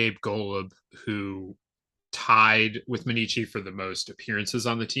lose Gabe Golub, who tied with Minichi for the most appearances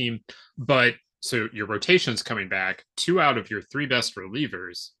on the team. But so your rotation's coming back. 2 out of your 3 best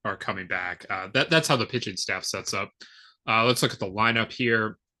relievers are coming back. That's how the pitching staff sets up. Let's look at the lineup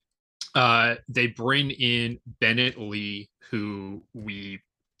here. They bring in Bennett Lee, who we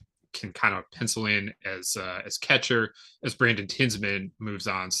can kind of pencil in as catcher, as Brandon Tinsman moves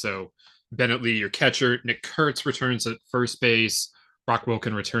on. So Bennett Lee, your catcher. Nick Kurtz returns at first base. Brock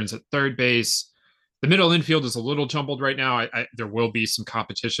Wilken returns at third base. The middle infield is a little jumbled right now. There will be some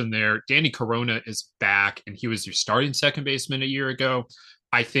competition there. Danny Corona is back, and he was your starting second baseman a year ago.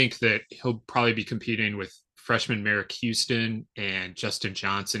 I think that he'll probably be competing with freshman Merrick Houston and Justin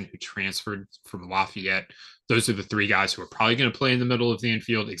Johnson, who transferred from Lafayette. Those are the 3 guys who are probably going to play in the middle of the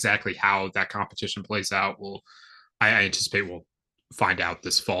infield. Exactly how that competition plays out, I anticipate we'll find out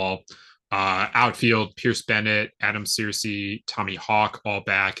this fall. Outfield, Pierce Bennett, Adam Searcy, Tommy Hawk, all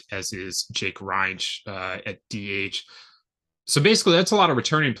back, as is Jake Reinsch at DH. So basically, that's a lot of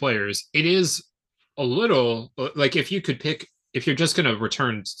returning players. It is a little like, if you're just going to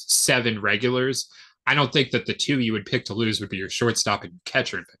return 7 regulars, I don't think that the 2 you would pick to lose would be your shortstop and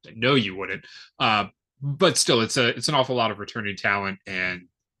catcher. In fact, I know you wouldn't. But still, it's an awful lot of returning talent, and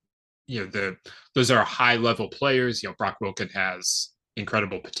those are high level players. Brock Wilken has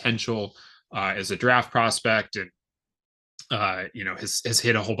incredible potential as a draft prospect, and has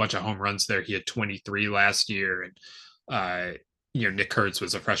hit a whole bunch of home runs there. He had 23 last year, and Nick Kurtz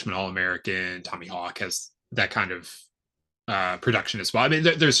was a freshman All-American. Tommy Hawk has that kind of production as well. I mean,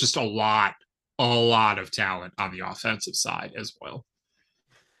 there's just a lot of talent on the offensive side as well.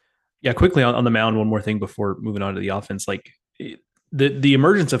 Yeah, quickly on the mound, one more thing before moving on to the offense. Like, the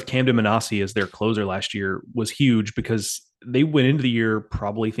emergence of Camden Minasi as their closer last year was huge, because they went into the year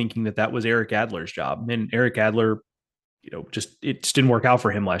probably thinking that was Eric Adler's job. And Eric Adler, it just didn't work out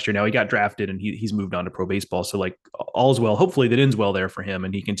for him last year. Now he got drafted and he's moved on to pro baseball. So like all's well, hopefully that ends well there for him.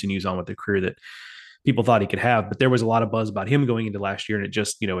 And he continues on with the career that people thought he could have, but there was a lot of buzz about him going into last year. And it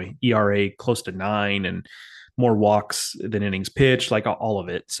just, ERA close to 9 and more walks than innings pitched, like all of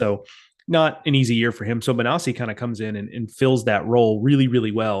it. So not an easy year for him. So Benassi kind of comes in and fills that role really,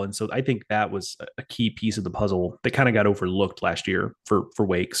 really well. And so I think that was a key piece of the puzzle that kind of got overlooked last year for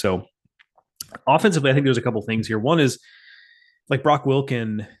Wake. So offensively, I think there's a couple things here. One is like Brock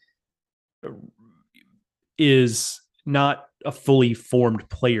Wilken is not a fully formed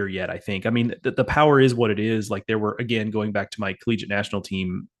player yet, I think. I mean, the power is what it is. Like there were, again, going back to my collegiate national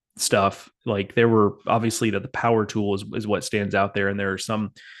team stuff, like there were obviously the power tool is what stands out there. And there are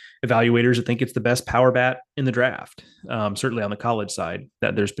some evaluators that think it's the best power bat in the draft. Certainly on the college side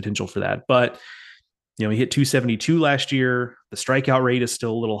that there's potential for that, but he hit 272 last year. The strikeout rate is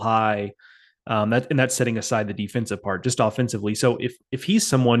still a little high. That's setting aside the defensive part, just offensively. So if he's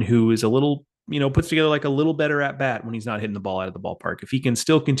someone who is a little, puts together like a little better at bat when he's not hitting the ball out of the ballpark, if he can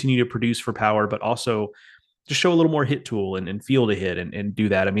still continue to produce for power, but also just show a little more hit tool and feel to hit and do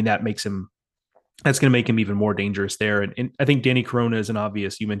that. I mean, that's going to make him even more dangerous there. And I think Danny Corona is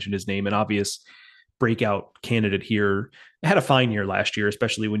you mentioned his name, an obvious breakout candidate here. Had a fine year last year,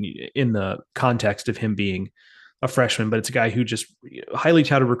 especially in the context of him being a freshman, but it's a guy who just highly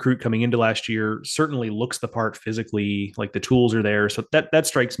touted recruit coming into last year, certainly looks the part physically, like the tools are there. So that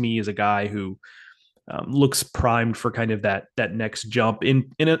strikes me as a guy who looks primed for kind of that next jump in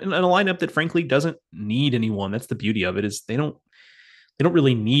a lineup that frankly doesn't need anyone. That's the beauty of it, is they don't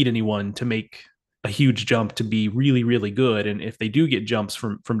really need anyone to make a huge jump to be really, really good. And if they do get jumps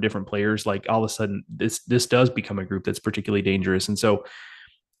from different players, like all of a sudden this does become a group that's particularly dangerous. And so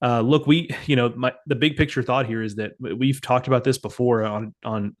look, the big picture thought here is that we've talked about this before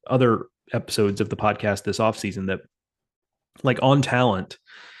on other episodes of the podcast this offseason, that like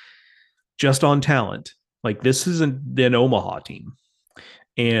just on talent, like this isn't an Omaha team.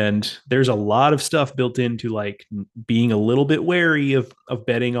 And there's a lot of stuff built into like being a little bit wary of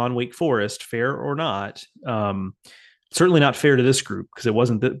betting on Wake Forest, fair or not. Certainly not fair to this group because it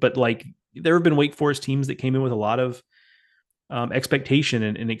wasn't, but like there have been Wake Forest teams that came in with a lot of expectation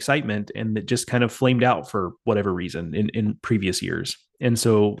and excitement, and that just kind of flamed out for whatever reason in previous years. And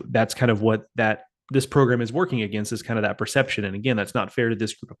so that's kind of what this program is working against, is kind of that perception. And again, that's not fair to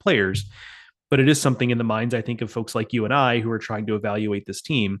this group of players, but it is something in the minds, I think, of folks like you and I who are trying to evaluate this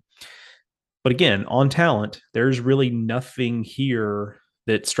team. But again, on talent, there's really nothing here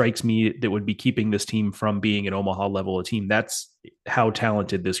that strikes me that would be keeping this team from being an Omaha level of team. That's how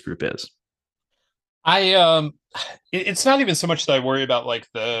talented this group is. It's not even so much that I worry about like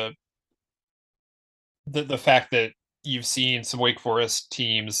the fact that you've seen some Wake Forest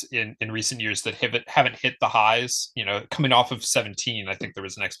teams in recent years that haven't hit the highs. Coming off of 17, I think there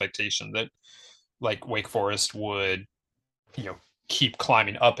was an expectation that like Wake Forest would, keep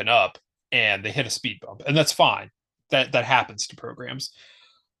climbing up and up, and they hit a speed bump, and that's fine. That happens to programs.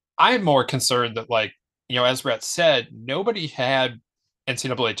 I'm more concerned that, like, as Brett said, nobody had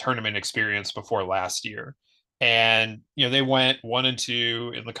NCAA tournament experience before last year. And, they went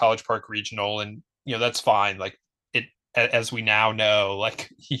 1-2 in the College Park Regional, and, that's fine. Like as we now know, like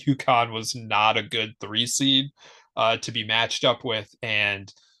UConn was not a good 3 seed to be matched up with.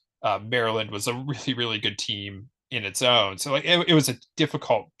 And Maryland was a really, really good team in its own. So like it was a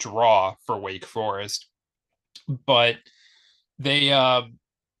difficult draw for Wake Forest, but they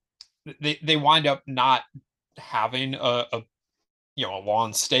wind up not having a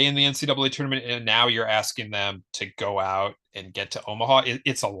long stay in the NCAA tournament, and now you're asking them to go out and get to Omaha.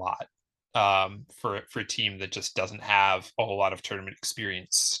 It's a lot for a team that just doesn't have a whole lot of tournament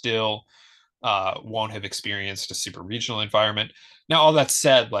experience still. Won't have experienced a super regional environment. Now, all that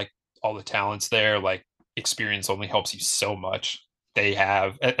said, like all the talents there, like experience only helps you so much. They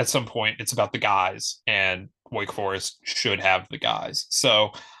have at some point, it's about the guys, and Wake Forest should have the guys.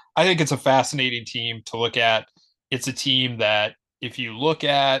 So I think it's a fascinating team to look at. It's a team that, if you look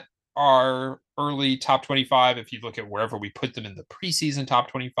at our early top 25, if you look at wherever we put them in the preseason top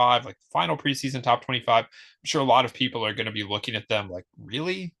 25, like final preseason top 25, I'm sure a lot of people are going to be looking at them like,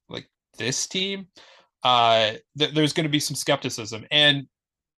 really? Like this team? There's going to be some skepticism. And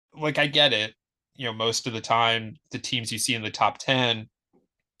like, I get it. Most of the time, the teams you see in the top 10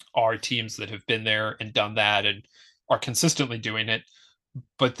 are teams that have been there and done that and are consistently doing it.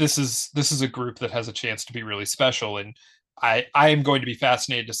 But this is a group that has a chance to be really special. And I am going to be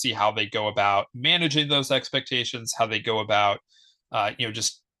fascinated to see how they go about managing those expectations, how they go about,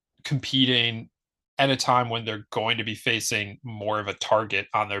 just competing at a time when they're going to be facing more of a target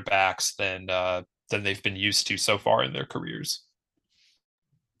on their backs than they've been used to so far in their careers.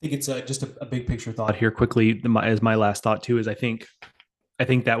 I think it's just a big picture thought here quickly. As my last thought too is I think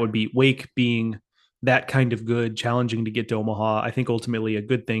that would be Wake being that kind of good, challenging to get to Omaha. I think ultimately a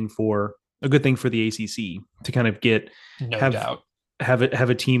good thing for the ACC to kind of have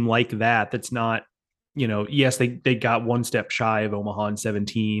a team like that's not, yes, they got one step shy of Omaha in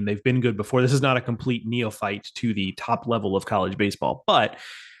 2017. They've been good before. This is not a complete neophyte to the top level of college baseball, but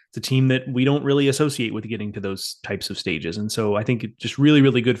it's a team that we don't really associate with getting to those types of stages. And so I think it's just really,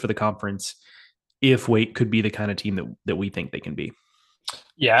 really good for the conference if Wake could be the kind of team that we think they can be.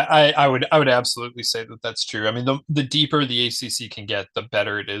 Yeah, I would absolutely say that that's true. I mean, the deeper the ACC can get, the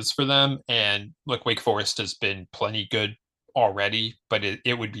better it is for them. And look, Wake Forest has been plenty good already, but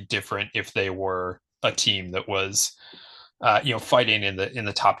it would be different if they were a team that was, fighting in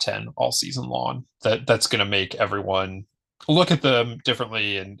the top 10 all season long. That's going to make everyone look at them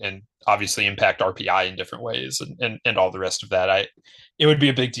differently and obviously impact RPI in different ways and all the rest of that. It would be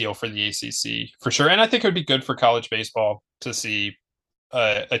a big deal for the ACC for sure. And I think it would be good for college baseball to see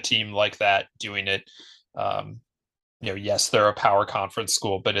a team like that doing it. Yes, they're a power conference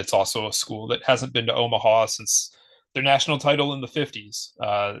school, but it's also a school that hasn't been to Omaha since their national title in the 50s.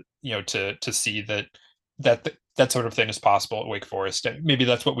 To see that sort of thing is possible at Wake Forest. And maybe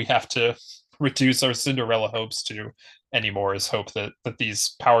that's what we have to reduce our Cinderella hopes to anymore, is hope that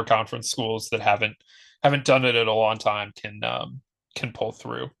these power conference schools that haven't done it in a long time can pull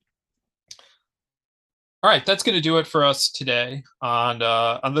through. All right, that's going to do it for us today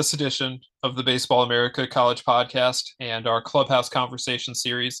on this edition of the Baseball America College Podcast and our Clubhouse Conversation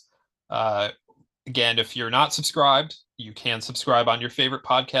series. Again, if you're not subscribed, you can subscribe on your favorite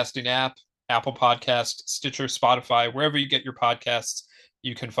podcasting app, Apple Podcast, Stitcher, Spotify, wherever you get your podcasts.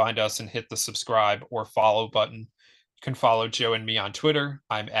 You can find us and hit the subscribe or follow button. You can follow Joe and me on Twitter.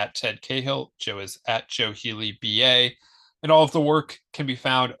 I'm at Ted Cahill. Joe is at Joe Healy BA. And all of the work can be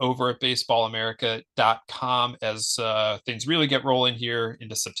found over at baseballamerica.com as things really get rolling here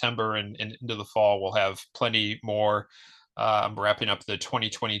into September and into the fall. We'll have plenty more. I'm wrapping up the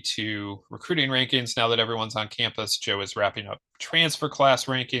 2022 recruiting rankings now that everyone's on campus. Joe is wrapping up transfer class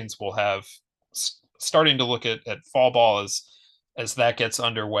rankings. We'll have starting to look at fall ball as that gets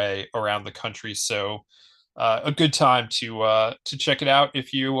underway around the country. So a good time to check it out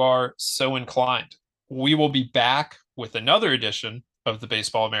if you are so inclined. We will be back with another edition of the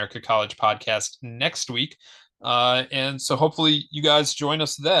Baseball America College Podcast next week. And so hopefully you guys join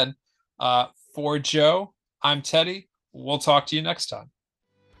us then. For Joe, I'm Teddy. We'll talk to you next time.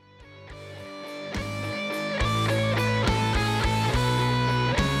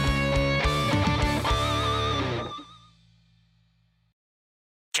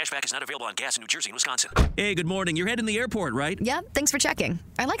 Cashback is not available on gas in New Jersey and Wisconsin. Hey, good morning. You're heading to the airport, right? Yep, thanks for checking.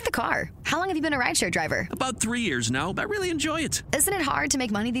 I like the car. How long have you been a rideshare driver? About 3 years now. I really enjoy it. Isn't it hard to make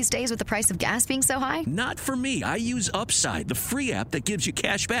money these days with the price of gas being so high? Not for me. I use Upside, the free app that gives you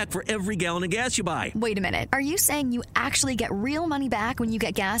cash back for every gallon of gas you buy. Wait a minute. Are you saying you actually get real money back when you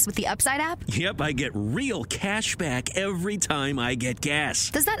get gas with the Upside app? Yep, I get real cash back every time I get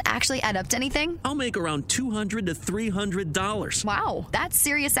gas. Does that actually add up to anything? I'll make around $200 to $300. Wow, that's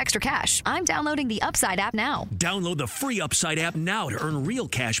serious extra cash. I'm downloading the Upside app now. Download the free Upside app now to earn real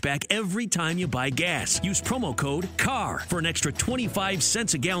cash back every time you buy gas. Use promo code CAR for an extra 25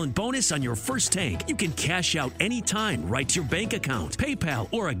 cents a gallon bonus on your first tank. You can cash out anytime right to your bank account, PayPal,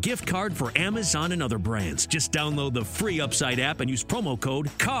 or a gift card for Amazon and other brands. Just download the free Upside app and use promo code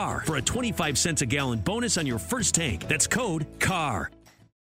CAR for a 25 cents a gallon bonus on your first tank. That's code CAR.